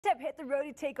UTEP hit the road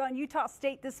to take on Utah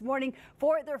State this morning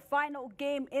for their final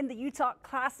game in the Utah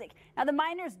Classic. Now, the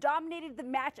Miners dominated the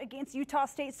match against Utah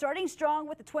State, starting strong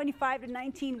with a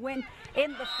 25-19 win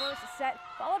in the first set,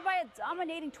 followed by a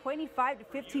dominating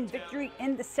 25-15 victory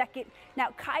in the second. Now,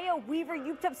 Kaya Weaver,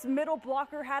 UTEP's middle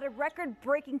blocker, had a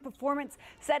record-breaking performance,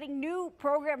 setting new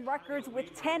program records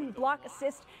with 10 block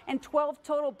assists and 12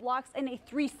 total blocks in a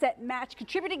three-set match,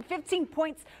 contributing 15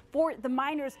 points for the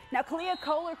Miners. Now, Kalia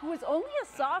Kohler, who is only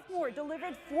a sophomore,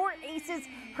 delivered 4 aces.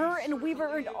 Her and Weaver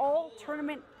earned all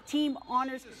tournament team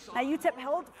honors. Now, UTEP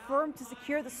held firm to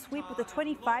secure the sweep with a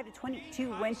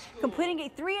 25-22 win, completing a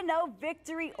 3-0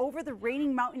 victory over the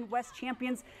reigning Mountain West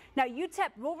champions. Now,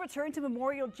 UTEP will return to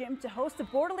Memorial Gym to host the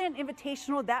Borderland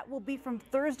Invitational. That will be from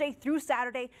Thursday through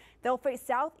Saturday. They'll face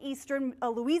Southeastern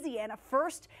Louisiana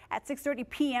first at 6:30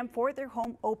 p.m. for their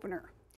home opener.